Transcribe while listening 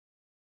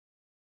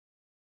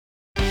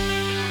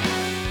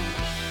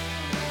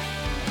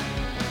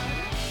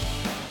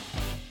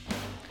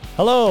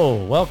Hello,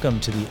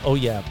 welcome to the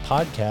OYAP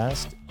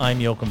podcast.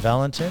 I'm Joachim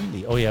Valentin,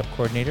 the OYAP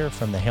coordinator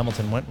from the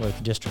Hamilton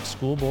Wentworth District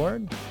School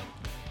Board.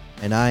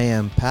 And I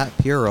am Pat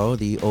Piro,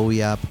 the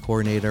OYAP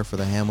coordinator for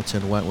the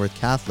Hamilton Wentworth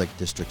Catholic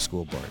District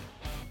School Board.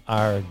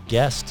 Our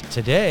guest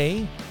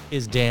today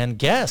is Dan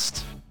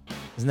Guest.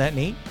 Isn't that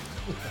neat?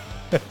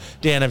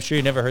 Dan, I'm sure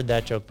you never heard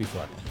that joke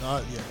before.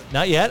 Not yet.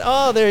 Not yet?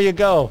 Oh, there you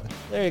go.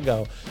 There you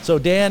go. So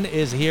Dan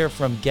is here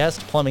from Guest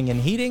Plumbing and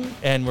Heating,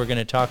 and we're going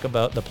to talk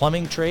about the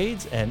plumbing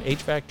trades and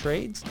HVAC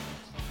trades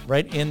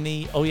right in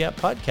the OYAP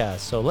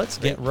podcast. So let's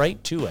get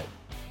right to it.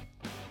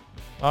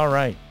 All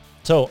right.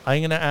 So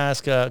I'm going to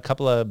ask a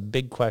couple of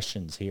big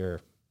questions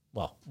here.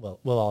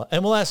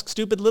 We'll ask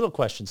stupid little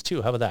questions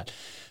too. How about that?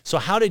 So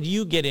how did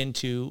you get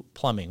into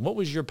plumbing? What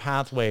was your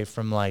pathway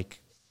from like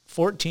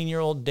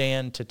 14-year-old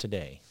Dan to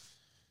today?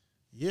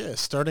 Yeah,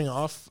 starting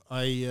off,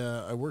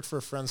 I worked for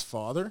a friend's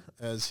father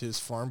as his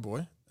farm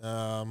boy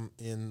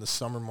in the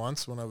summer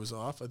months when I was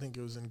off. I think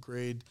it was in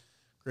grade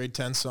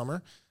 10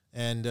 summer.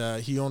 And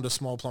he owned a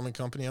small plumbing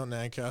company out in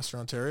Ancaster,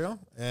 Ontario.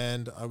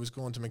 And I was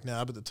going to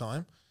McNabb at the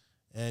time.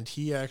 And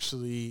he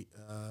actually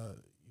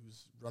he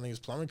was running his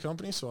plumbing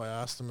company, so I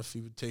asked him if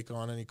he would take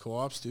on any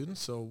co-op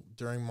students. So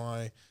during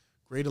my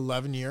grade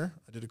 11 year,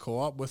 I did a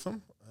co-op with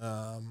him.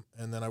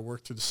 And then I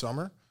worked through the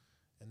summer.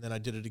 And then I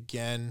did it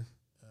again.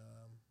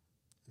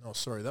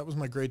 That was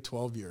my grade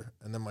 12 year.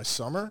 And then my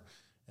summer,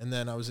 and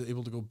then I was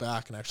able to go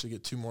back and actually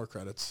get 2 more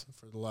credits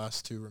for the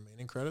last 2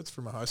 remaining credits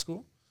for my high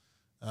school,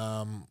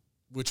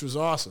 which was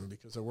awesome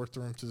because I worked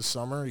through him through the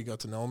summer. He got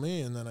to know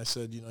me, and then I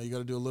said, you got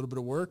to do a little bit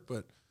of work,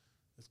 but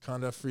it's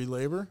kind of free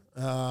labor.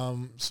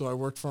 So I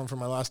worked for him for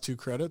my last 2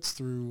 credits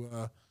through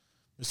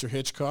Mr.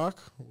 Hitchcock,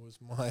 who was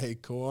my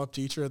co-op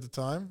teacher at the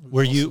time.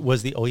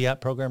 Was the OYAP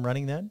program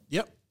running then?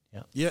 Yep.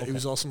 Yeah. Okay. He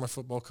was also my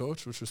football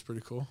coach, which was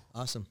pretty cool.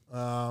 Awesome.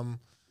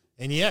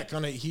 And yeah,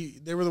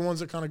 they were the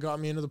ones that kind of got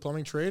me into the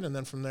plumbing trade, and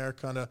then from there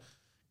kind of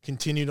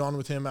continued on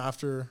with him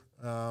after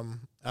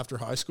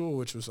high school,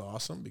 which was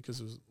awesome because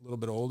I was a little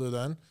bit older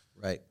then.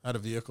 Right. Had a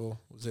vehicle,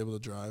 was able to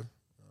drive.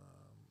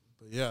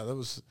 But yeah, it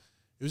was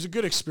a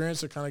good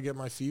experience to kind of get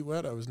my feet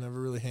wet. I was never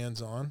really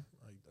hands-on.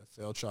 I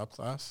failed shop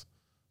class.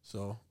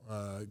 So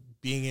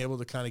being able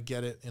to kind of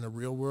get it in a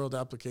real-world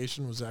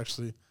application was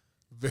actually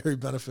very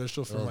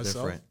beneficial for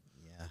myself. Different.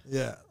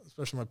 Yeah,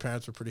 especially my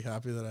parents were pretty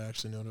happy that I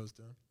actually knew what I was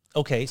doing.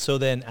 Okay, so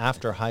then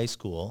after high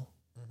school,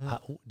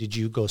 did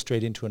you go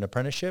straight into an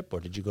apprenticeship, or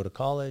did you go to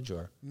college,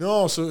 or?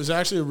 No, so it was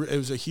actually it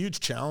was a huge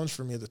challenge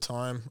for me at the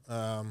time.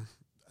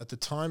 At the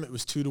time, it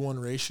was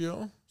 2-to-1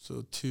 ratio,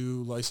 so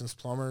 2 licensed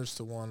plumbers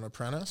to 1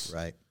 apprentice.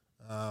 Right.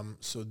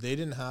 So they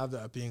didn't have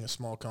that being a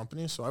small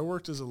company. So I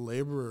worked as a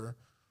laborer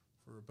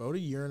for about a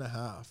year and a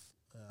half.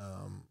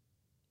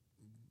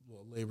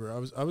 Labor.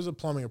 I was a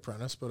plumbing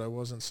apprentice, but I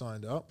wasn't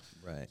signed up.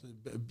 Right.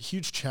 So a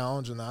huge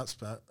challenge in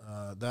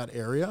that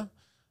area.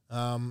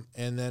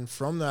 And then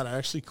from that, I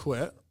actually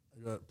quit.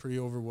 I got pretty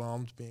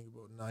overwhelmed being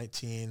about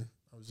 19.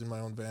 I was in my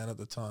own van at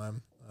the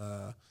time.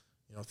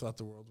 Thought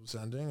the world was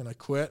ending, and I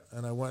quit.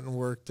 And I went and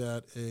worked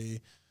at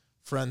a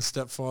friend's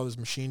stepfather's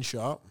machine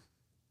shop,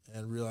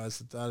 and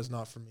realized that is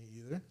not for me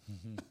either.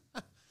 Mm-hmm.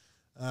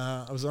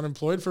 I was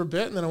unemployed for a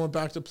bit, and then I went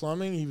back to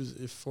plumbing. He was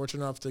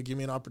fortunate enough to give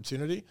me an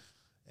opportunity.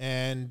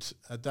 And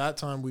at that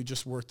time, we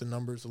just worked the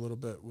numbers a little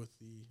bit with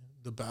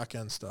the back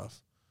end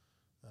stuff.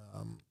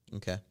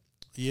 Okay.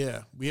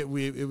 Yeah, it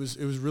was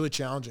really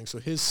challenging. So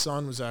his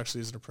son was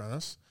actually as an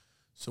apprentice.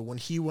 So when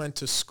he went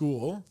to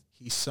school,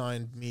 he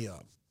signed me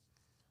up.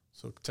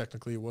 So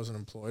technically, he wasn't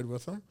employed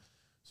with him.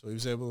 So he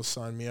was able to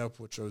sign me up,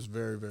 which I was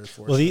very, very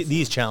fortunate. Well,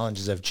 these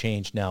challenges have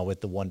changed now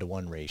with the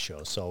 1-to-1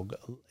 ratio. So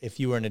if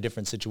you were in a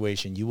different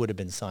situation, you would have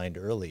been signed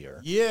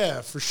earlier. Yeah,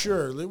 for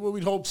sure. Well,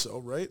 we'd hope so,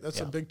 right? That's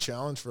a big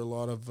challenge for a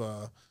lot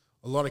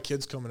of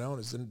kids coming out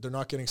is they're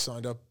not getting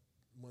signed up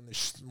when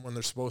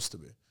they're supposed to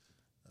be.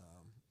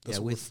 That's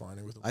what we're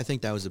finding with. I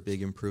think that was a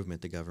big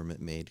improvement the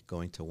government made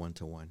going to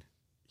 1-to-1.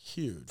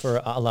 Huge.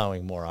 For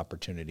allowing more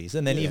opportunities.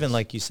 And then even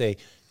like you say,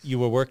 you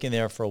were working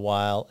there for a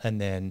while and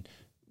then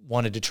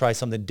wanted to try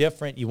something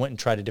different. You went and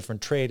tried a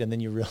different trade, and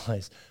then you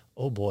realized,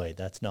 oh boy,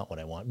 that's not what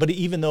I want. But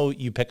even though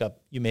you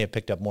may have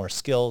picked up more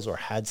skills or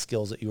had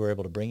skills that you were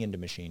able to bring into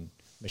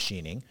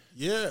machining.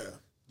 Yeah,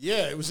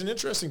 it was an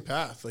interesting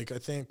path. Like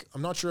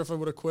I'm not sure if I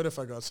would have quit if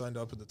I got signed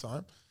up at the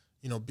time.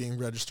 Being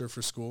registered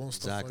for school and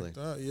stuff like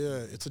that. Yeah,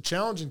 it's a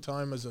challenging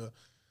time as a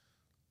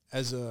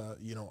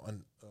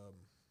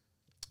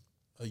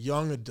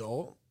young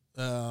adult,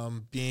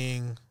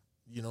 being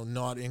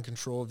not in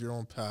control of your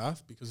own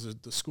path because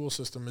the school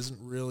system isn't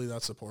really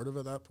that supportive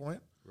at that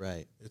point.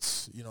 Right.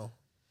 It's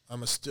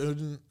I'm a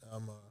student,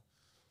 I'm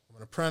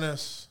an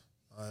apprentice,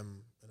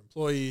 I'm an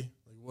employee.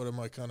 Like, what am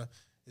I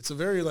it's a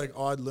very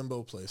odd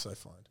limbo place, I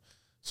find.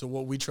 So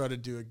what we try to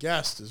do at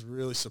Guest is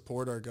really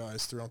support our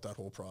guys throughout that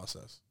whole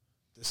process.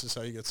 This is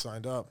how you get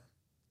signed up.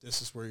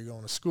 This is where you're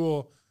going to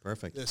school.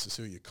 Perfect. This is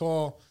who you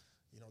call.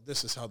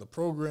 This is how the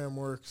program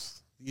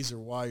works. These are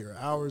why your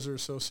hours are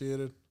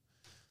associated.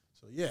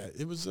 So yeah,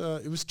 it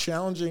was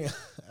challenging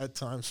at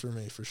times for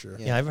me, for sure.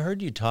 Yeah, I've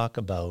heard you talk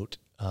about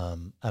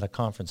at a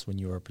conference when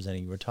you were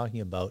presenting. You were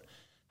talking about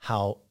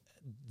how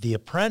the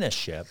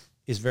apprenticeship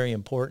is very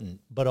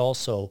important, but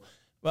also,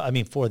 well, I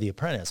mean, for the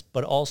apprentice,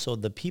 but also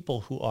the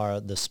people who are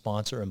the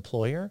sponsor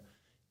employer,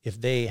 if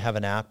they have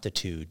an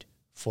aptitude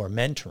for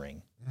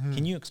mentoring. Mm-hmm.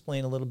 Can you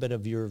explain a little bit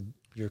of your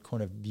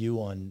kind of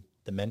view on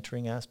the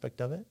mentoring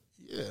aspect of it?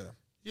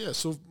 Yeah.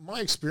 So my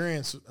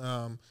experience,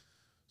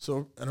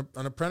 so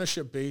an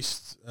apprenticeship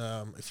based,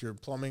 if you're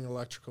plumbing,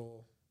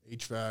 electrical,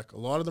 HVAC, a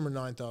lot of them are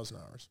 9,000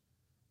 hours.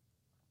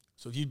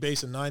 So if you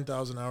base a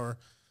 9,000 hour,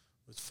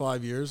 it's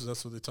 5 years.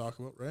 That's what they talk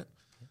about, right?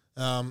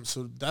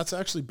 So that's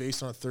actually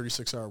based on a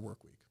 36-hour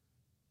work week.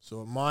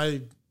 So at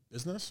my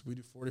business, we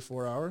do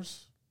 44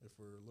 hours. If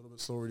we're a little bit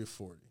slower, we do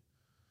 40.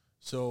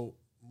 So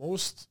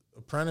most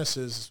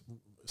apprentices,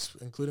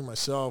 including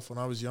myself, when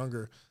I was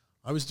younger,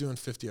 I was doing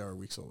 50-hour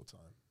weeks all the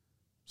time.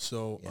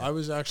 So I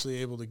was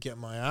actually able to get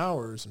my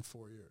hours in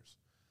 4 years.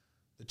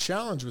 The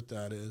challenge with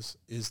that is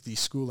the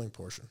schooling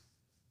portion.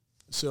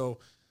 So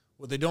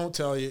what they don't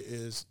tell you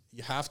is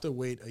you have to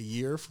wait a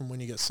year from when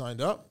you get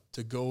signed up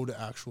to go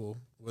to actual,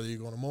 whether you're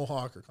going to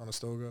Mohawk or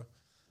Conestoga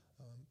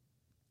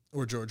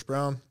or George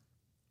Brown,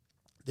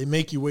 they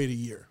make you wait a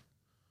year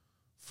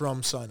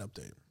from sign-up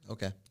date.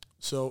 Okay.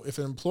 So if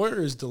an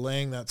employer is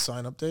delaying that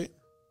sign-up date,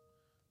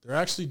 they're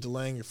actually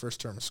delaying your first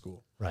term of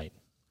school. Right.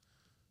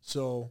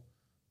 So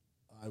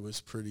I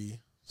was pretty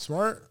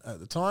smart at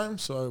the time,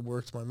 so I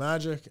worked my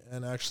magic,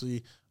 and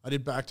actually I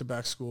did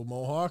back-to-back school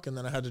Mohawk, and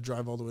then I had to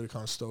drive all the way to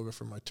Conestoga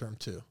for my term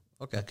 2.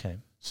 Okay.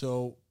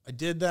 So I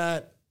did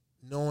that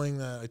knowing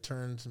that I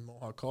turned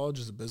Mohawk College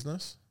as a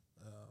business.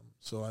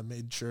 So I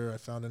made sure I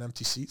found an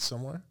empty seat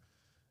somewhere,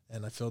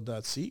 and I filled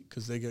that seat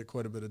because they get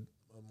quite a bit of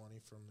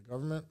money from the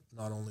government,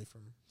 not only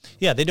from...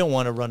 Yeah, they don't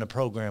want to run a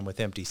program with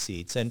empty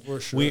seats. And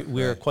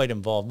we're quite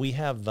involved. We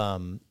have,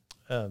 Pat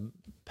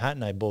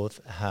and I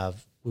both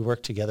have, we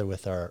work together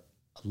with our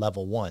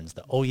level ones,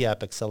 the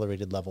OYAP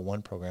accelerated level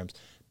 1 programs.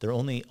 They're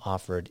only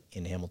offered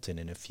in Hamilton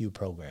in a few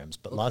programs,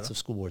 but lots of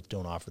school boards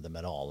don't offer them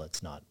at all.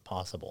 It's not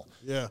possible.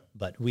 Yeah.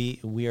 But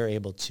we are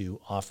able to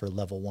offer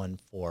level 1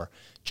 for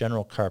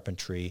general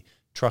carpentry,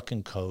 truck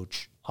and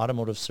coach,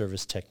 automotive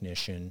service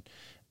technician.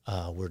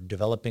 We're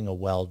developing a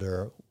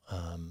welder.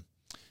 I'm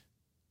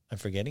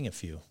forgetting a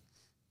few.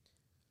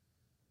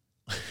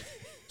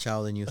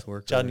 Child and youth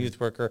worker. Child and youth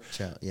worker.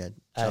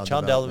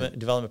 Child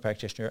development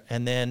practitioner.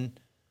 And then,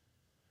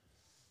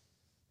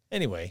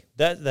 anyway,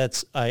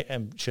 that's I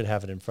should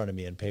have it in front of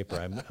me in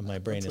paper. My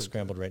brain is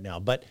scrambled right now.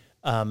 But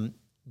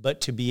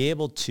to be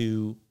able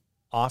to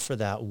offer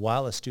that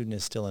while a student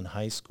is still in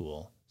high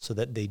school, so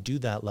that they do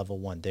that level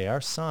 1. They are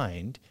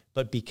signed,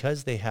 but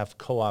because they have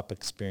co-op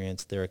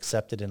experience, they're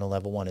accepted in a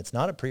level 1. It's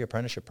not a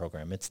pre-apprenticeship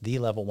program. It's the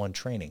level 1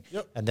 training.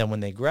 Yep. And then when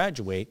they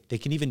graduate, they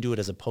can even do it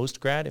as a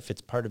post-grad if it's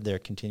part of their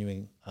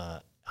continuing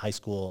high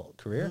school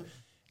career. Mm-hmm.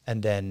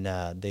 And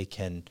then they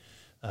can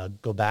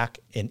go back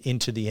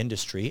into the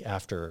industry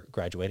after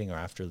graduating or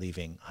after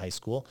leaving high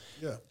school.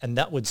 Yeah. And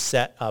that would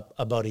set up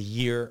about a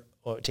year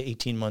to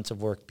 18 months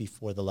of work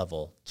before the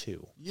level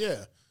 2.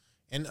 Yeah.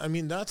 And I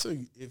mean, that's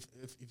if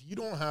you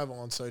don't have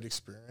on-site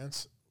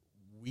experience,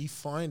 we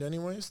find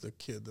anyways,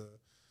 the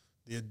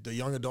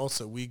young adults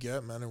that we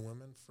get, men and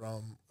women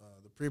from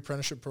the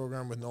pre-apprenticeship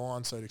program with no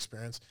on-site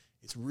experience,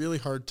 it's really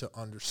hard to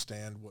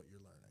understand what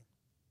you're learning.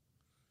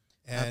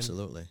 And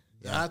absolutely.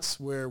 That's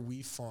where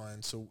we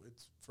find, so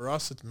for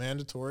us, it's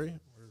mandatory.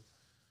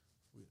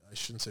 I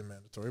shouldn't say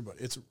mandatory, but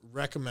it's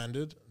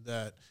recommended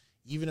that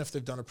even if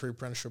they've done a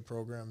pre-apprenticeship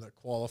program that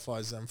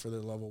qualifies them for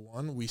their level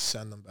 1, we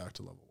send them back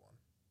to level 1.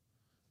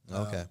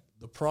 Okay.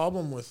 The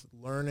problem with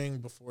learning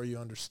before you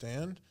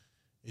understand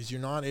is you're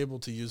not able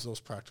to use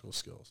those practical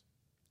skills.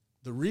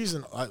 The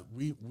reason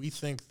we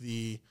think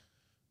the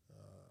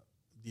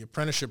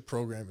apprenticeship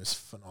program is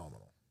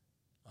phenomenal.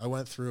 I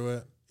went through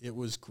it. It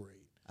was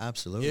great.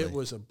 Absolutely. It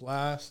was a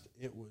blast.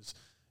 It was,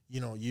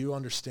 you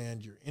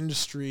understand your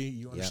industry.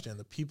 You understand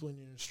the people in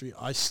your industry.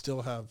 I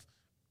still have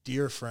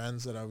dear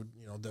friends that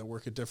that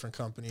work at different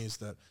companies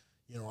that,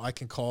 I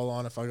can call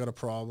on if I got a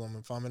problem.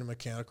 If I'm in a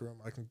mechanic room,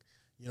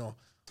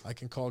 I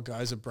can call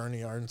guys at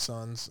Bernie Art and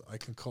Sons. I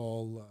can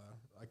call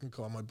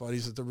my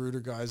buddies at the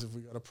Rooter guys if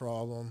we got a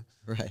problem.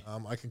 Right.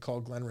 I can call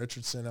Glenn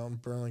Richardson out in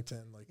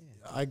Burlington.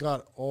 I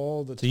got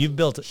all the. So you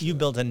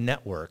built a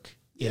network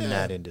in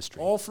that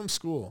industry, all from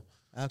school.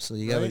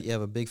 Absolutely. You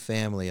have a big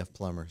family of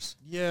plumbers.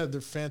 Yeah,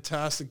 they're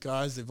fantastic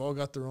guys. They've all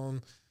got their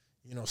own,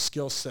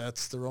 skill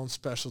sets, their own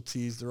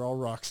specialties. They're all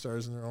rock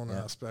stars in their own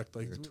aspect.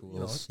 Like your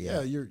tools.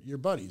 Your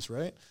buddies,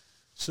 right?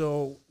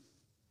 So.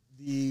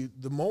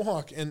 The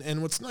Mohawk,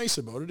 and what's nice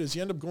about it is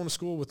you end up going to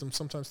school with them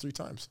sometimes 3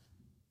 times,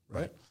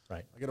 right?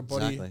 Right. I got a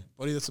buddy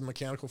that's a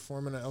mechanical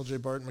foreman at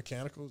LJ Barton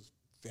Mechanical,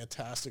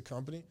 fantastic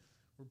company.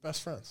 We're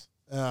best friends.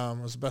 I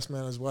was the best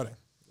man at his wedding,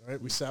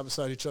 right? We sat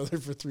beside each other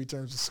for 3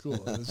 terms of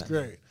school. It was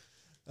great.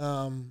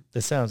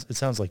 It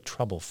sounds like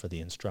trouble for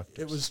the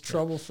instructors. It was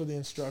trouble for the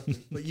instructors,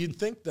 but you'd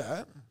think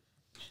that,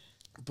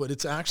 but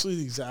it's actually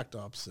the exact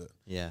opposite.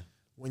 Yeah.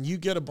 When you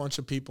get a bunch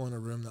of people in a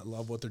room that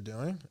love what they're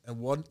doing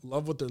and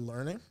love what they're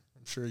learning,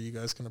 I'm sure you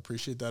guys can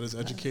appreciate that as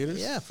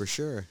educators. Yeah, for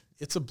sure.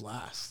 It's a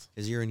blast.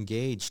 Because you're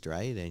engaged,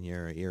 right? And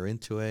you're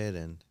into it,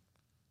 and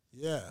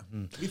Yeah.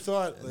 We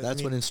thought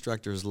that's what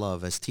instructors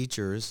love. As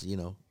teachers,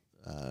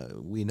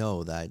 we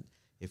know that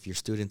if your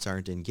students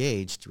aren't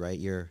engaged, right,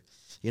 you're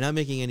not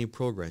making any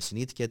progress. You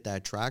need to get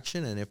that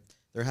traction, and if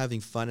they're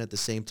having fun at the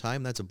same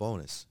time, that's a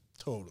bonus.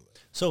 Totally.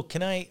 So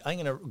I'm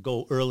going to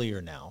go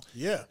earlier now.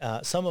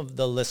 Yeah. Some of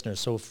the listeners,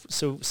 so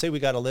say we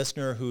got a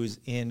listener who's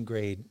in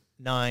grade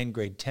 9,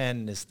 grade 10,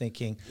 and is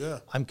thinking, Yeah.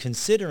 I'm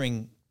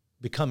considering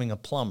becoming a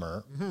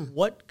plumber.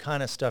 What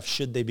kind of stuff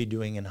should they be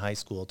doing in high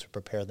school to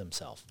prepare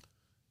themselves?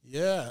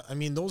 Yeah. I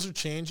mean, those are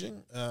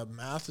changing.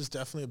 Math is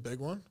definitely a big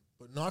one,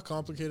 but not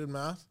complicated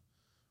math,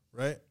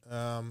 right?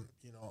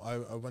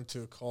 I went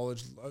to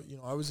college,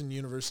 I was in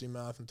university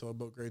math until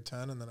about grade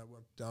 10, and then I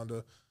went down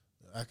to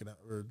academic,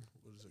 or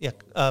what is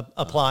it called?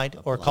 Applied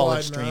or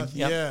college Applied stream. math,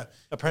 Yep. yeah.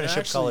 Apprenticeship,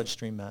 Actually, college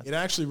stream math. It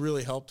actually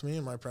really helped me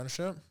in my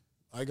apprenticeship.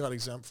 I got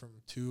exempt from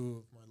 2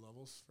 of my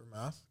levels for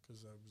math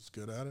because I was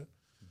good at it.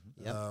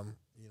 Yep. And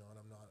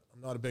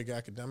I'm not a big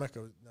academic.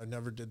 I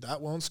never did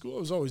that well in school. I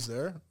was always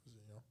there.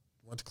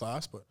 Went to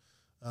class, but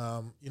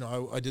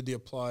I did the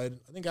applied.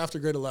 I think after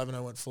grade 11,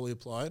 I went fully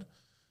applied,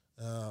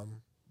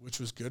 which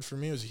was good for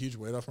me. It was a huge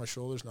weight off my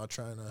shoulders, not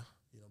trying to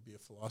be a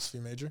philosophy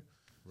major,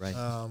 Right.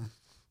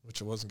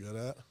 which I wasn't good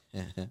at.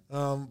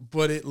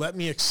 But it let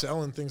me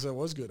excel in things I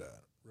was good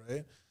at.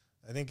 Right.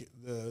 I think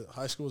the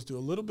high schools do a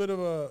little bit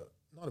of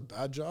not a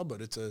bad job,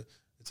 but it's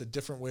a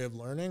different way of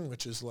learning,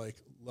 which is like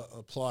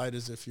applied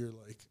as if you're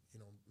like,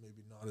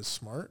 maybe not as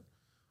smart,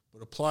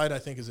 but applied I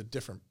think is a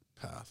different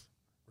path,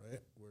 right?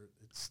 Where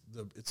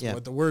it's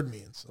what the word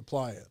means,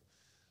 apply it.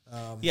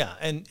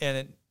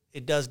 And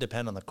it does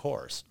depend on the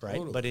course, right?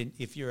 Totally. But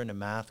if you're in a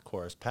math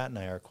course, Pat and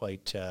I are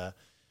quite,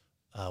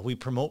 we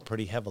promote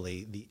pretty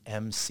heavily the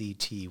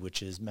MCT,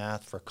 which is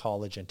Math for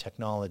College and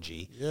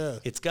Technology. Yeah.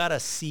 It's got a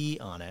C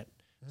on it.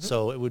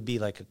 So it would be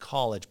like a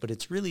college, but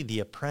it's really the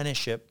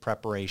apprenticeship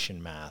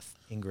preparation math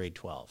in grade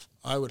 12.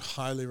 I would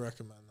highly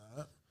recommend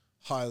that.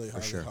 Highly.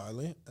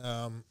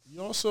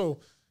 You also,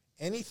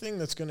 anything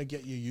that's going to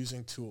get you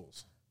using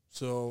tools.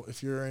 So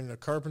if you're in a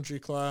carpentry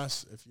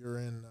class, if you're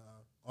in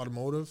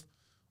automotive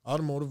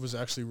was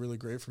actually really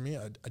great for me.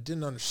 I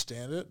didn't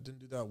understand it, didn't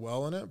do that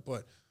well in it,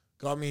 but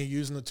got me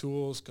using the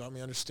tools, got me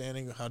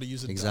understanding how to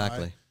use a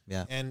die.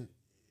 Yeah. And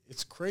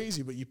it's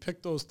crazy, but you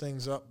pick those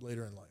things up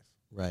later in life.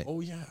 Right.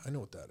 Oh, yeah, I know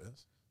what that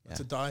is.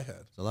 That's a die head.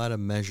 There's a lot of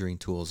measuring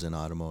tools in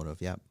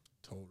automotive. Yep.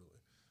 Totally.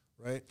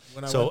 Right?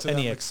 When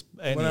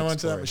I went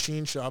to that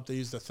machine shop, they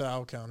used a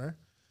thou counter.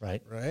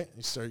 Right. Right?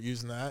 You start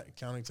using that,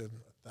 counting to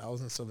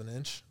thousandths of an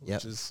inch,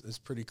 which is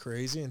pretty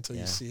crazy until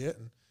you see it.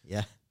 And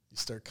you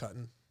start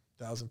cutting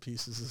 1,000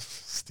 pieces of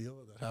steel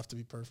that have to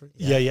be perfect.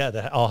 Yeah.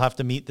 That all have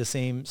to meet the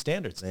same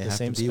standards. They the have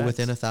same to be specs.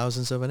 within a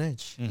thousandth of an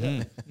inch.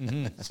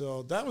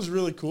 So that was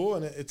really cool,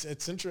 and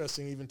it's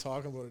interesting even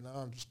talking about it now.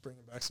 I'm just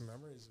bringing back some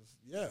memories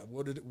of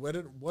what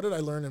did I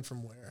learn and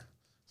from where.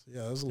 So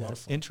yeah, that was a lot of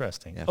fun.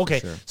 Interesting. Yeah, okay,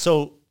 sure.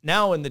 So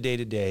now in the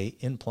day-to-day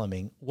in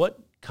plumbing, what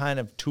kind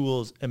of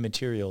tools and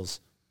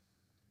materials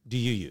do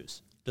you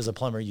use? Does a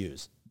plumber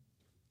use?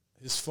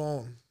 His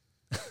phone.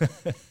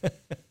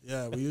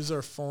 Yeah, we use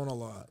our phone a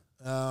lot.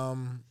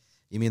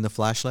 You mean the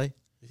flashlight?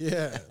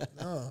 Yeah,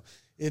 no,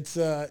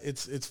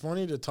 it's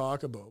funny to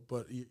talk about,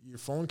 but your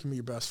phone can be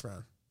your best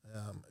friend.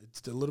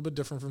 It's a little bit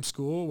different from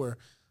school, where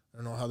I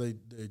don't know how they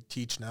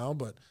teach now,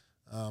 but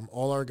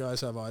all our guys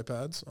have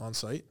iPads on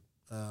site.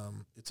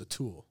 It's a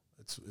tool.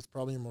 It's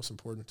probably your most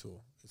important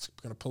tool. It's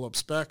going to pull up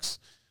specs.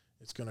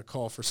 It's going to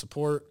call for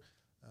support.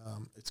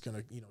 It's going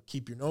to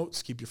keep your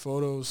notes, keep your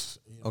photos,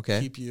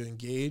 keep you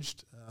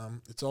engaged.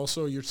 It's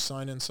also your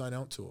sign in, sign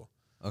out tool.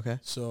 Okay.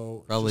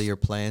 So probably your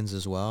plans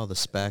as well, the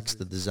specs,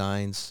 the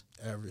designs.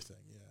 Everything,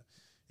 yeah.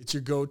 It's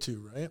your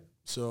go-to, right?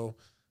 So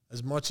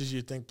as much as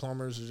you think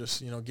plumbers are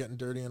just, getting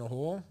dirty in a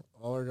hole,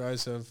 all our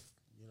guys have,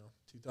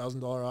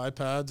 $2,000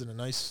 iPads and a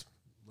nice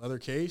leather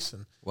case.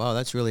 And wow,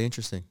 that's really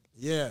interesting.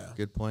 Yeah.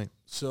 Good point.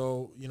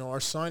 So,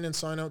 our sign in,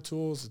 sign out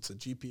tools, it's a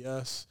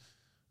GPS,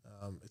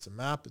 it's a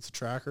map, it's a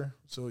tracker.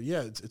 So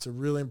yeah, it's a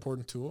really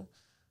important tool.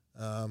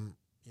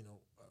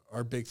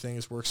 Our big thing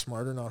is work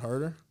smarter, not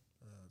harder.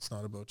 It's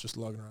not about just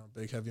lugging around a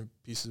big, heavy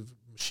piece of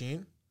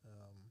machine.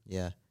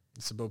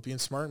 It's about being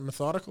smart and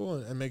methodical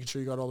and making sure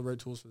you got all the right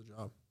tools for the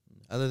job.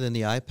 Other than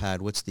the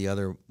iPad, what's the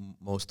other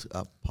most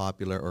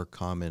popular or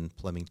common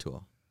plumbing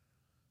tool?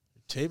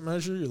 Tape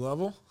measure, your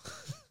level.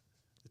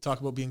 They talk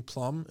about being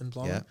plumb in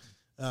plumbing.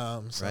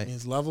 Yeah. So that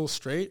means level,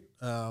 straight.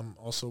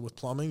 Also with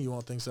plumbing, you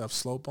want things to have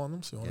slope on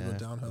them, so you want to go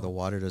downhill. The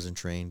water doesn't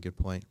drain. Good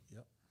point.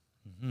 Yep.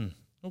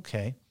 Mm-hmm.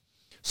 Okay.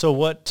 So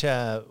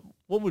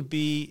what would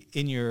be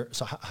in your,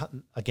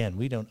 again,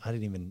 I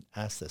didn't even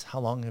ask this. How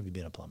long have you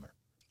been a plumber?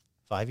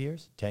 5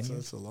 years? 10 years?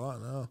 That's a lot,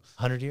 no.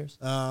 100 years?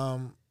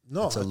 No.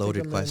 It's a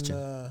loaded question.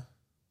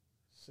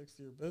 Sixth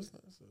year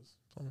business.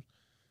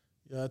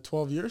 Yeah,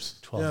 12 years.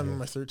 12 years. I'm in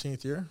my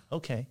 13th year.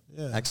 Okay.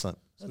 Yeah. Excellent.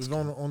 So we've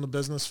owned the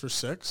business for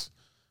 6,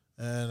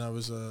 and I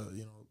was a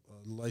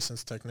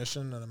licensed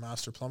technician and a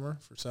master plumber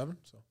for 7.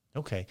 So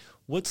Okay.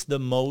 What's the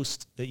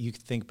most that you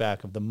could think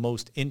back of the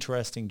most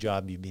interesting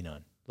job you've been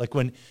on? Like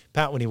when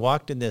he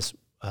walked in this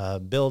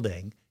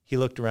building, he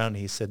looked around and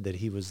he said that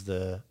he was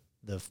the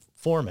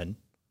foreman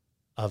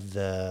of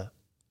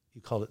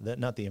you called it,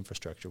 not the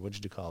infrastructure. What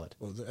did you call it?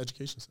 Well, the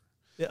education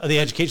center. The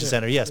education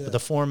center, yes, yeah. but the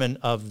foreman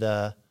of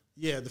the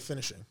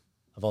finishing.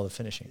 Of all the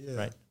finishing, Yeah.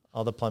 right?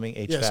 All the plumbing,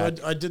 HVAC. Yeah, so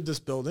I did this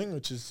building,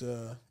 which is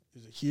a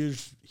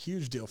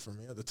huge deal for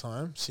me at the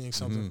time, seeing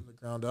something from the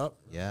ground up.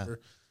 Yeah. We're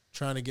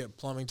trying to get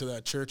plumbing to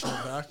that church in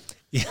the back.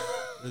 Yeah.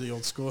 Or the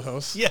old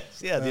schoolhouse.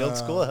 Yes, yeah, the old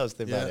schoolhouse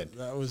they brought in.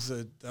 That was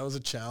a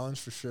challenge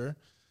for sure.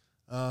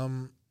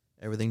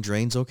 Everything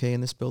drains okay in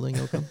this building,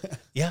 Yoakum?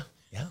 Yeah.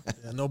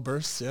 No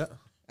bursts yet.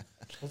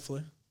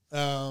 Hopefully.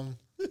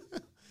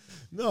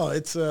 No,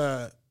 it's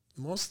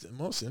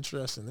most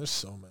interesting. There's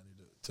so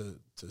many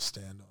to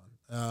stand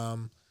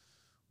on.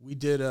 We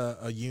did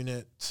a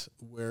unit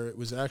where it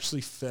was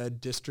actually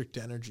fed District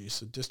Energy.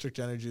 So District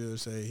Energy,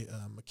 there's a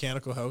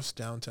mechanical house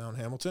downtown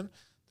Hamilton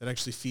that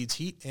actually feeds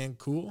heat and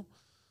cooled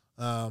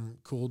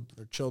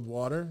or chilled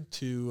water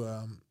to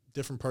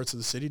different parts of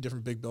the city,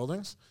 different big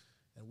buildings.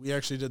 And we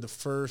actually did the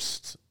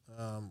first,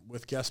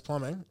 with Guest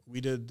Plumbing,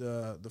 we did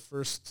the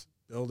first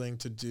building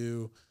to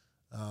do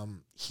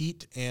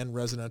heat and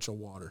residential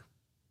water.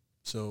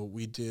 So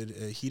we did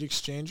a heat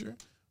exchanger,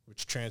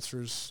 which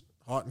transfers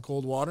hot and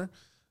cold water.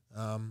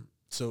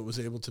 So it was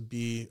able to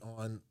be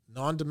on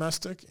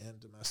non-domestic and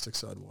domestic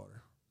side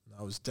water. And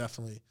that was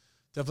definitely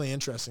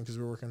interesting because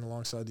we were working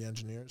alongside the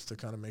engineers to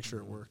kind of make sure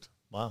it worked.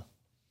 Wow.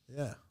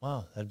 Yeah.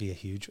 Wow, that'd be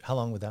how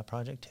long would that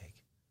project take?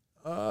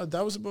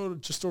 That was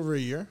about just over a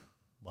year.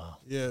 Wow.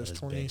 Yeah, it was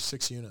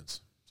 26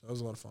 units. So that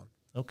was a lot of fun.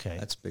 Okay.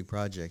 That's a big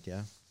project,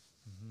 yeah.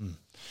 Mm-hmm.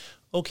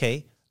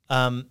 Okay.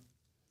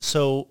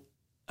 So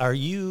are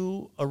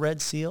you a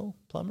Red Seal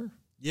plumber?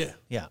 Yeah.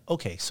 Yeah.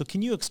 Okay. So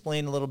can you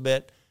explain a little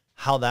bit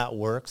how that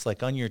works?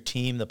 Like on your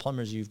team, the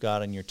plumbers you've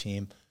got on your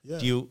team, Yeah.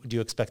 do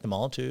you expect them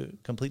all to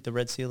complete the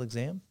Red Seal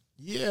exam?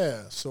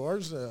 Yeah. So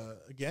ours,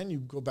 again, you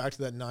go back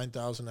to that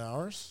 9,000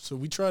 hours. So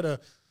we try to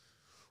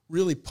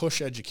really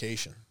push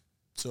education.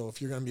 So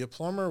if you're going to be a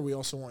plumber, we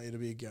also want you to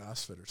be a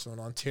gas fitter. So in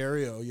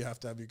Ontario, you have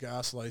to have your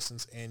gas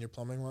license and your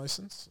plumbing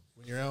license.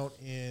 When you're out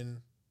in,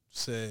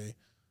 say,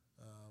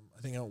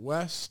 I think out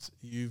west,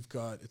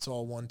 it's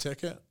all one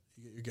ticket.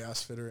 You get your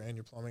gas fitter and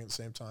your plumbing at the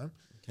same time.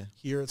 Okay.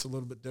 Here, it's a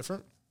little bit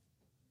different.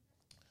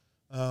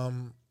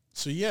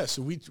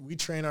 So we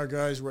train our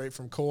guys right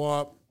from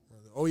co-op,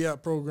 the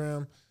OYAP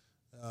program,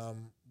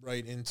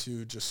 right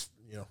into just,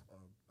 an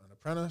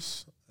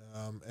apprentice,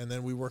 and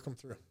then we work them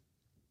through.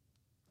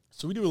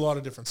 So we do a lot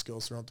of different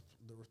skills throughout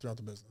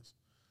the business.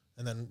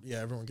 And then,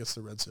 everyone gets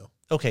the Red Seal.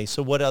 Okay,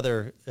 so what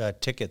other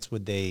tickets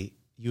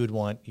you would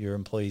want your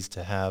employees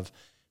to have?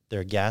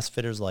 Their gas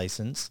fitter's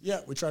license? Yeah,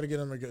 we try to get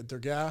them to get their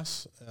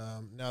gas.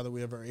 Now that we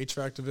have our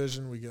HVAC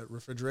division, we get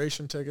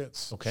refrigeration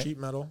tickets, sheet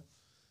metal,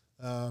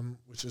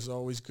 which is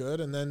always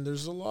good. And then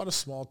there's a lot of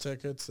small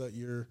tickets that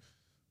you're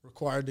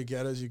required to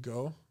get as you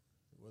go,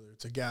 whether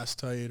it's a gas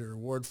tight or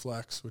ward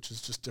flex, which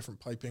is just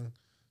different piping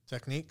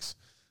techniques.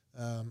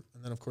 And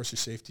then, of course, your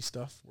safety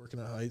stuff,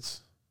 working at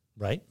heights,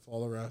 right?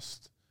 Fall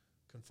arrest,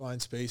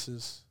 confined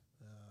spaces,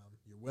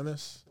 your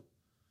WMIS.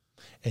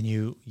 And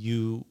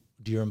do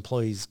your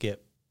employees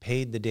get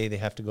paid the day they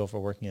have to go for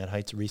working at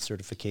heights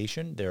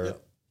recertification?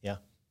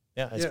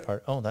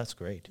 Part. Oh, that's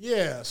great.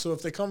 Yeah. So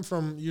if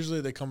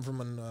usually they come from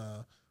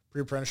a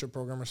pre-apprenticeship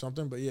program or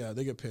something, but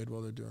they get paid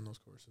while they're doing those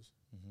courses.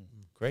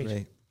 Mm-hmm.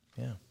 Great.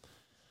 Yeah.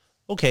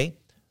 Okay.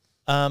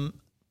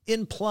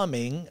 In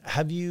plumbing,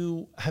 have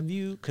you,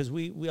 because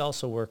we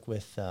also work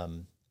with,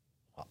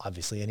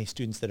 obviously any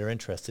students that are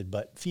interested,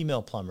 but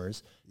female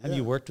plumbers. Have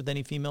you worked with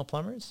any female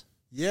plumbers?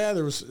 Yeah,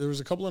 there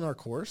was a couple in our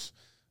course.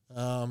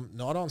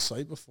 Not on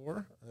site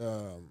before.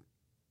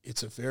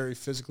 It's a very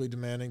physically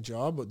demanding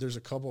job, but there's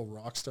a couple of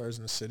rock stars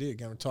in the city.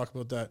 Again, we talk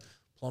about that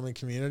plumbing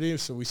community,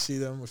 so we see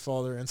them, we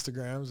follow their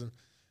Instagrams, and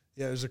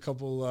there's a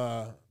couple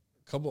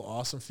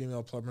awesome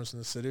female plumbers in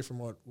the city from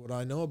what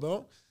I know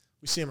about.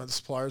 We see them at the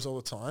suppliers all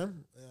the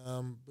time.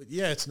 But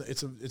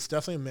it's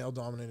definitely a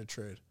male-dominated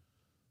trade.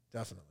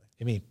 Definitely.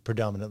 I mean,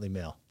 predominantly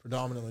male.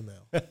 Predominantly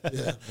male.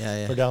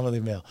 Yeah.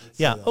 Predominantly male.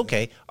 Yeah.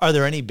 Okay. Are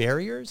there any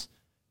barriers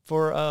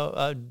for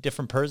a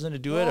different person to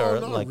do it, or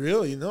not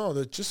really? No,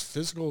 they're just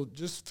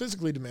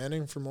physically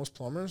demanding for most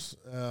plumbers.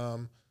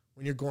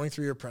 When you're going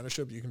through your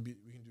apprenticeship, we can be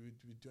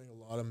doing a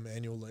lot of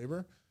manual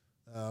labor.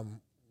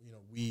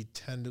 We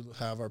tend to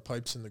have our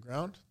pipes in the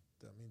ground.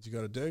 That means you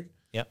got to dig.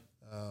 Yep.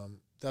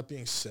 That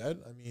being said,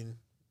 I mean,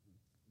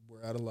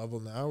 we're at a level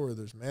now where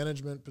there's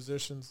management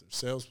positions, there's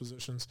sales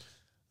positions.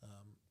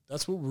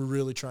 That's what we're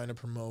really trying to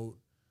promote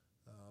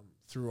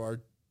through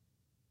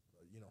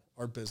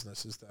our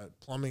business, is that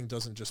plumbing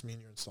doesn't just mean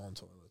you're installing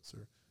toilets,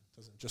 or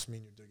doesn't just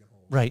mean you're digging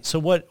holes. Right. So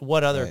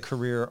what other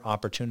career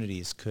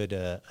opportunities could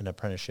an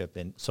apprenticeship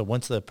in? So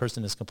once the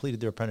person has completed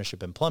their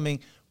apprenticeship in plumbing,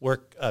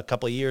 work a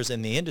couple of years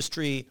in the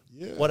industry,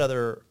 what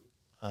other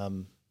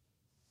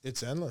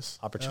it's endless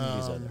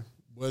opportunities are there?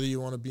 Whether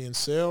you want to be in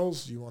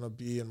sales, you want to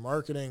be in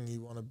marketing,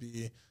 you want to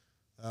be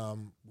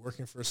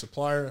working for a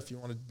supplier if you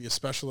want to be a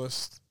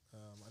specialist.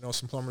 I know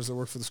some plumbers that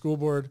work for the school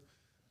board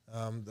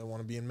that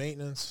want to be in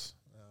maintenance.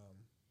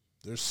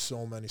 There's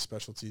so many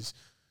specialties.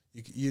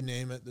 You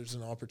name it, there's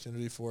an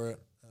opportunity for it.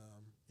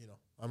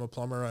 I'm a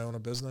plumber. I own a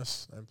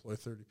business. I employ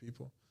 30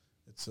 people.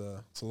 It's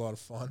a lot of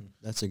fun.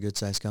 That's a good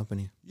sized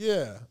company.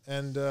 Yeah,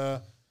 and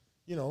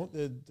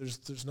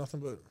there's nothing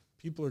but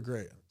people are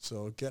great.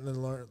 So getting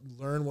to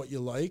learn what you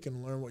like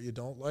and learn what you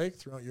don't like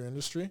throughout your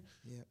industry.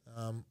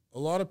 Yeah. A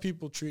lot of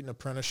people treat an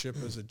apprenticeship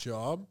as a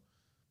job,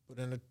 but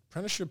an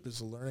apprenticeship is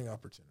a learning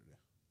opportunity.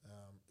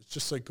 It's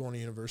just like going to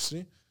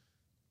university.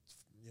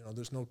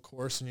 There's no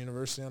course in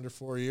university under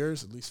 4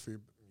 years, at least for your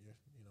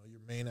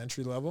main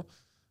entry level.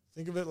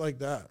 Think of it like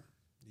that.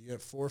 You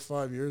get 4 or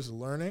 5 years of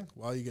learning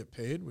while you get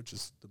paid, which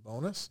is the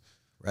bonus.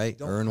 Right.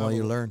 Earn while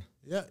you learn.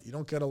 Yeah. You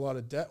don't get a lot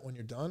of debt when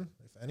you're done,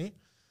 if any.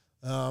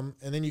 And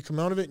then you come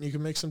out of it and you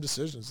can make some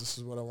decisions. This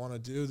is what I want to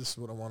do. This is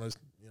what I want to,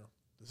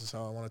 this is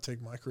how I want to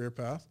take my career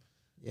path.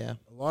 Yeah.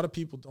 A lot of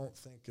people don't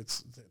think they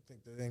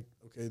think,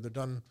 okay, they're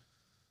done.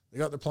 They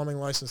got their plumbing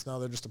license. Now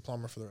they're just a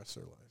plumber for the rest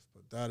of their life.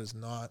 But that is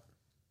not,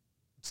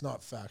 it's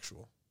not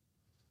factual.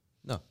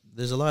 No,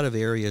 there's a lot of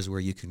areas where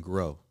you can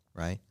grow,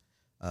 right?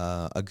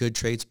 A good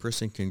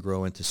tradesperson can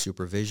grow into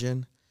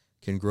supervision,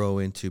 can grow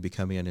into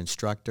becoming an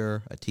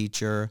instructor, a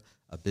teacher,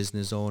 a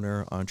business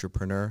owner,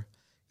 entrepreneur.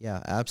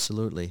 Yeah,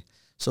 absolutely.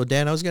 So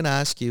Dan, I was going to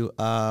ask you,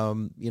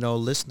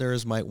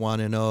 listeners might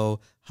want to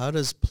know, how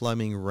does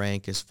plumbing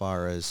rank as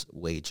far as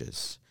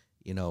wages?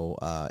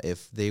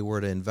 If they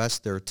were to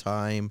invest their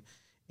time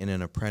in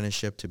an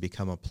apprenticeship to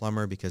become a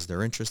plumber because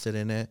they're interested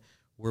in it,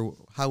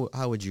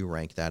 how would you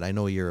rank that? I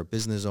know you're a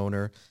business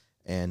owner,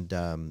 and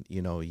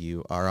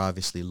you are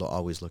obviously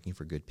always looking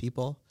for good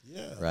people,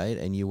 right?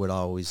 And you would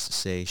always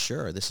say,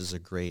 sure, this is a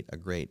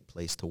great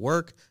place to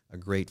work, a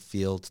great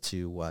field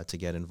to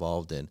get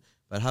involved in.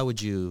 But how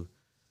would you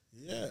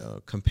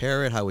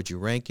compare it? How would you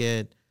rank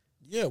it?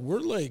 Yeah,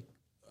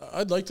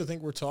 I'd like to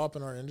think we're top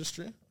in our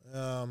industry.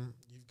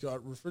 You've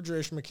got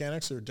refrigeration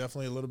mechanics that are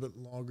definitely a little bit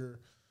longer,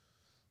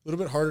 a little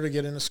bit harder to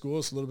get into school.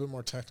 It's a little bit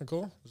more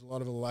technical. There's a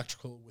lot of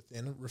electrical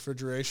within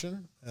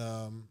refrigeration.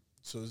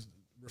 So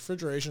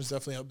refrigeration is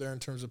definitely up there in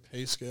terms of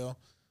pay scale.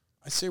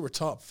 I'd say we're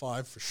top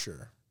 5 for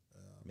sure.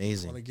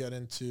 Amazing. I want to get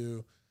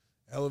into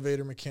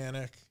elevator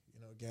mechanic.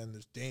 Again,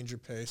 there's danger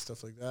pay,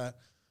 stuff like that.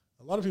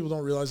 A lot of people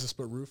don't realize this,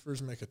 but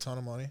roofers make a ton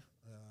of money.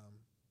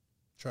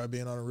 Try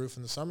being on a roof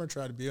in the summer,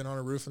 try to be on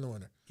a roof in the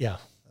winter. Yeah.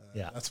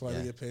 That's why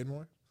they get paid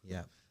more.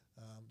 Yeah.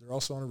 They're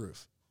also on a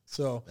roof.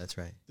 So that's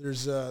right.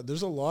 There's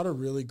a lot of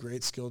really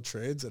great skilled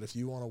trades that if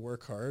you want to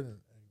work hard and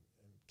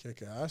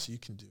kick ass, you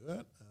can do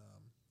it.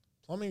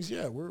 Plumbing's,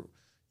 our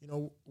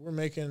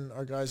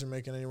guys are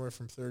making anywhere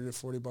from $30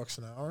 to $40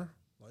 an hour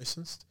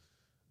licensed.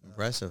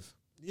 Impressive.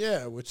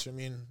 Yeah, which,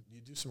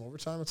 you do some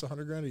overtime, it's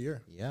 $100,000 a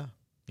year. Yeah.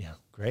 Yeah,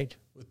 great.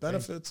 With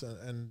benefits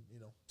and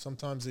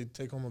sometimes they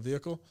take home a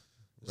vehicle.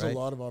 There's a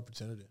lot of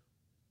opportunity.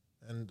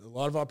 And a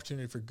lot of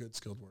opportunity for good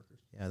skilled workers.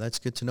 Yeah, that's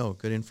good to know.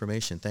 Good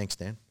information. Thanks,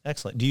 Dan.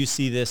 Excellent. Do you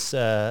see this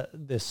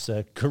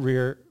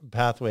career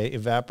pathway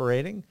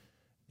evaporating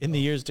in the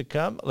years to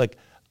come? Like,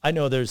 I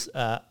know there's,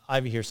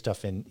 I hear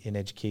stuff in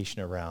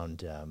education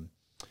around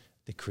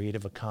the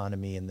creative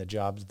economy and the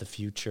jobs of the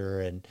future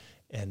and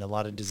a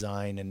lot of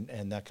design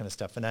and that kind of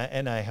stuff.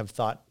 And I have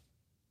thought,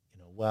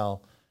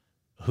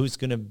 who's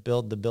going to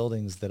build the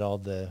buildings that all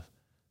the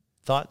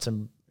thoughts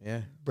and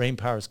brain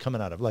power is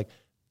coming out of? Like,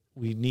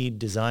 we need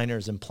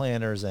designers and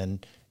planners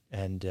and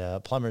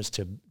plumbers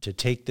to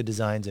take the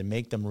designs and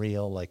make them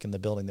real, like in the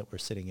building that we're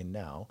sitting in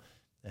now,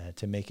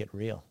 to make it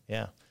real.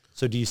 Yeah.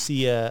 So do you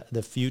see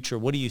the future?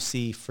 What do you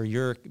see for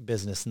your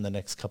business in the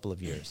next couple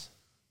of years?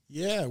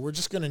 Yeah, we're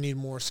just going to need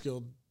more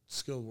skilled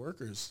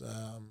workers.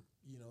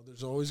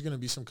 There's always going to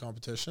be some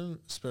competition,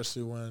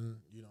 especially when,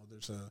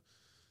 there's a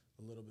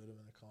little bit of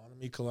an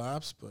economy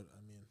collapse, but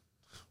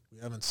we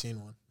haven't seen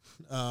one.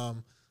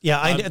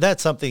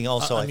 That's something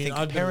also. I think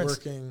I've parents.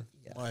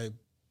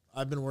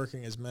 I've been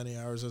working as many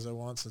hours as I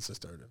want since I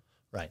started.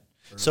 Right.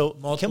 So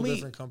multiple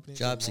different companies.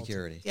 Job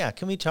security. Yeah.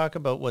 Can we talk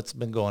about what's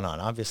been going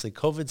on? Obviously,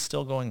 COVID's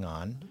still going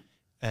on,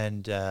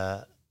 and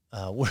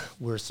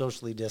we're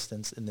socially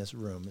distanced in this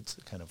room. It's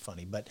kind of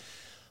funny, but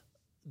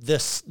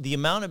the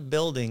amount of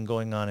building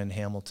going on in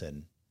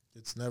Hamilton.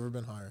 It's never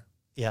been higher.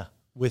 Yeah.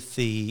 With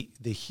the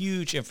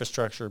huge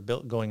infrastructure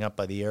built going up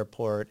by the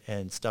airport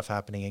and stuff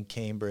happening in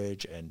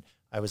Cambridge, and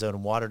I was out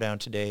in Waterdown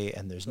today,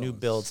 and there's new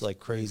builds like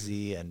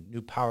crazy and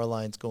new power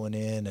lines going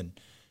in, and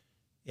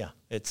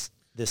it's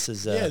a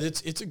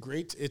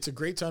great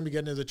time to get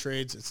into the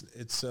trades.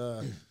 It's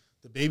the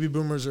baby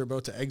boomers are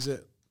about to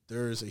exit.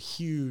 There is a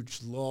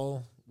huge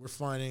lull. We're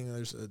finding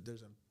there's a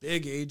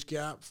big age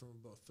gap from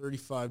about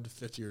 35 to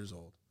 50 years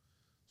old.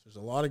 So there's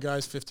a lot of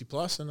guys 50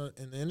 plus in the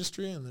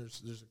industry, and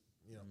there's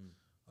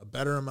a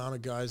better amount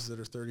of guys that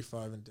are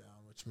 35 and down,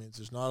 which means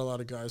there's not a lot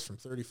of guys from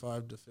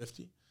 35 to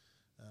 50.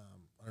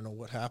 I don't know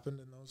what happened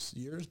in those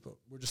years, but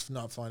we're just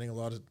not finding a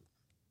lot of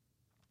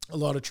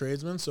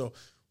tradesmen. So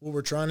what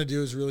we're trying to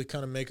do is really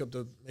kind of make up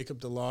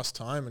the lost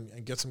time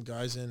and get some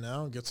guys in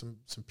now and get some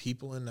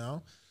people in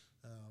now,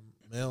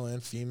 male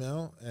and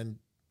female, and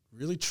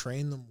really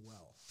train them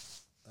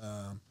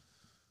well.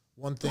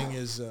 One thing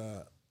is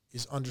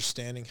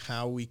understanding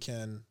how we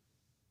can,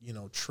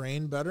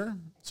 train better.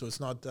 So it's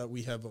not that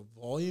we have a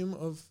volume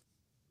of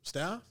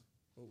staff,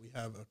 but we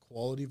have a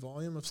quality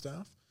volume of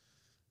staff.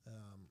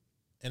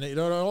 And it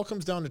all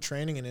comes down to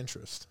training and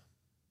interest,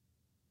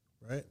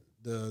 right?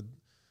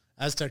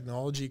 As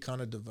technology kind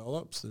of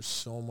develops, there's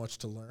so much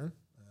to learn.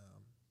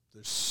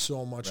 There's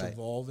so much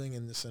evolving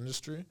in this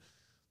industry.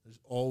 There's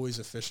always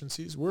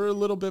efficiencies. We're a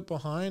little bit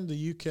behind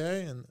the UK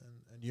and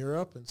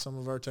Europe and some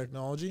of our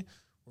technology.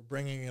 We're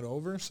bringing it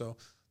over. So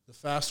the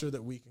faster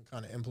that we can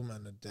kind of implement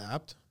and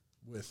adapt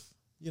with,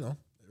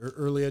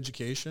 early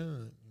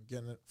education and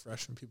getting it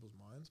fresh in people's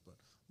minds. But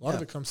a lot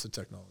of it comes to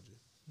technology.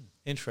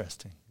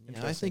 Interesting.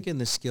 Yeah, I think in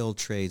the skilled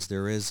trades,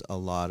 there is a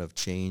lot of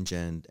change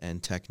and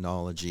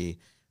technology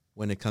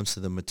when it comes to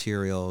the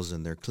materials,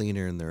 and they're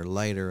cleaner and they're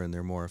lighter and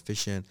they're more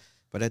efficient.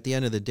 But at the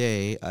end of the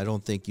day, I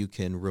don't think you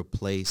can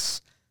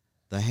replace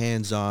the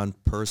hands-on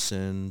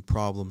person,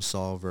 problem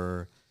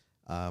solver,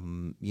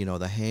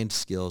 the hand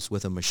skills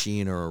with a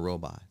machine or a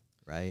robot,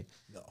 right?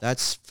 No.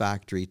 That's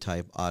factory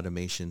type,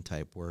 automation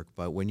type work.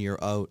 But when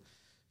you're out,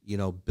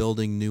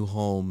 building new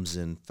homes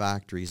and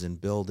factories and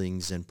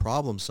buildings and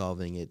problem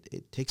solving,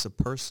 it takes a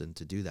person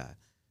to do that.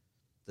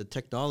 The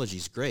technology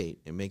is great.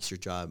 It makes your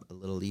job a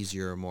little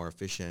easier, more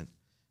efficient,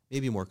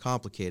 maybe more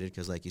complicated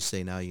because, like you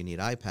say, now you need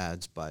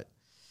iPads, but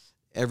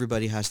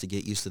everybody has to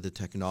get used to the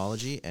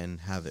technology and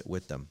have it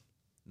with them,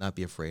 not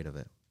be afraid of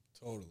it.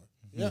 Totally.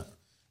 Mm-hmm. Yeah.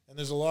 And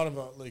there's a lot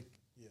of,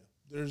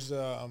 there's,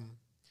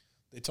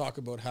 they talk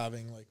about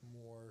having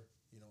more,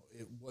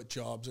 what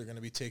jobs are going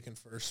to be taken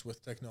first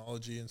with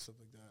technology and stuff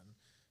like that. And,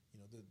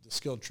 the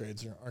skilled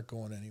trades aren't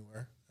going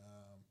anywhere.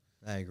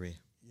 I agree.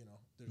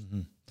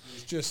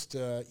 There's just,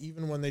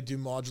 even when they do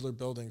modular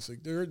buildings,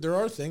 like there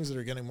are things that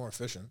are getting more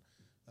efficient,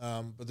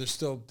 but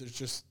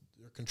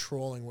they're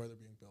controlling where they're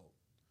being built.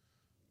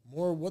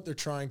 More what they're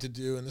trying to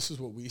do, and this is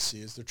what we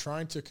see, is they're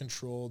trying to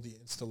control the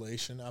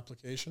installation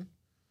application.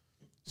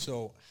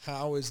 So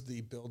how is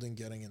the building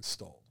getting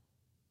installed?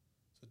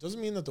 So it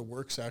doesn't mean that the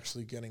work's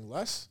actually getting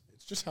less.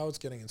 It's just how it's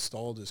getting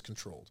installed is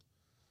controlled.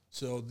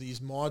 So these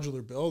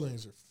modular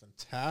buildings are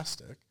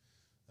fantastic,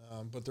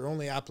 but they're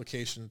only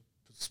application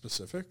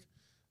specific,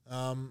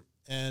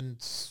 and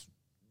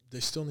they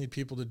still need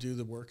people to do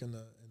the work in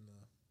the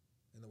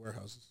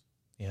warehouses.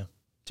 Yeah,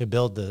 to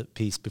build the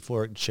piece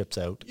before it ships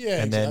out.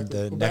 Yeah, and exactly.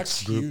 then the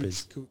next group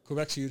is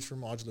Quebec's huge for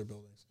modular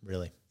buildings.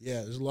 Really.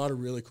 Yeah, there's a lot of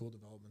really cool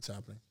developments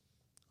happening.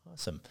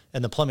 Awesome,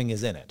 and the plumbing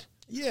is in it.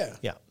 Yeah.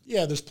 Yeah.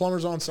 Yeah, there's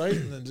plumbers on site,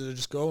 and then they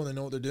just go and they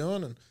know what they're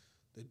doing, and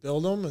they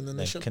build them, and then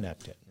they ship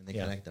connect it. And they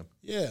connect them.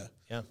 Yeah.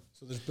 Yeah.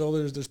 So there's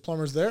builders, there's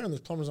plumbers there, and there's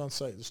plumbers on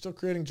site. They're still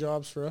creating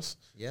jobs for us.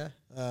 Yeah.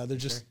 They're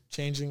just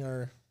changing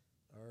our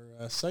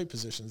site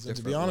positions. And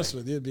to be Different honest way.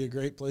 with you, it'd be a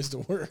great place to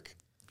work.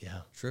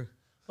 Yeah. True.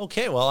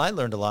 Okay, well, I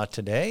learned a lot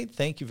today.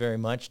 Thank you very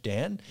much,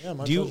 Dan. Yeah,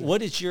 my pleasure.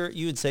 What is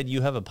you had said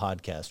you have a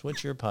podcast.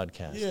 What's your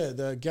podcast? Yeah,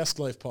 the Guest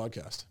Life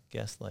podcast.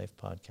 Guest Life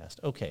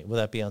podcast. Okay, will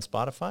that be on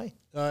Spotify?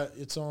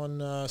 It's on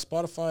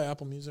Spotify,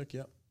 Apple Music,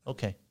 yeah.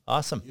 Okay,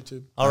 awesome.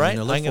 YouTube. All right,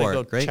 I'm I'm gonna going look to for go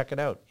it. Great. check it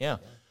out. Yeah.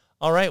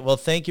 All right, well,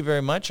 thank you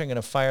very much. I'm going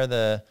to fire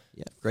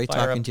Great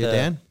fire talking up to you,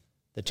 Dan.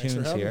 the Thanks for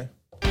tunes having here.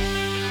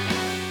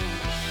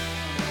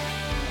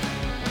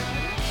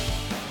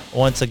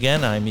 Once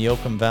again, I'm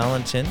Joachim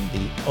Valentin,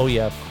 the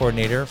OYAP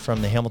coordinator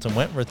from the Hamilton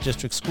Wentworth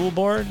District School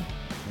Board.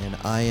 And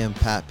I am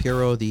Pat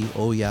Piro, the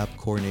OYAP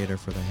coordinator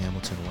for the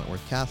Hamilton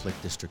Wentworth Catholic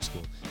District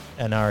School.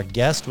 And our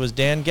guest was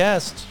Dan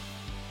Guest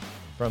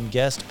from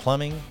Guest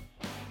Plumbing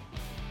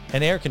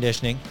and Air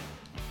Conditioning.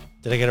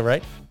 Did I get it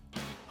right?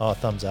 Oh,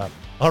 thumbs up.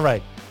 All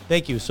right.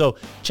 Thank you. So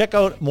check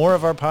out more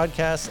of our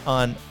podcasts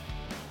on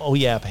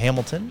OYAP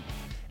Hamilton.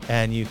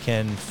 And you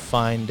can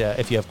find,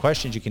 if you have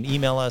questions, you can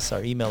email us.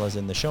 Our email is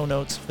in the show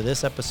notes for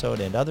this episode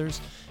and others.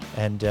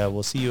 And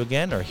we'll see you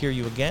again or hear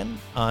you again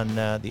on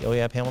the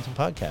OYAP Hamilton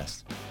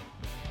podcast.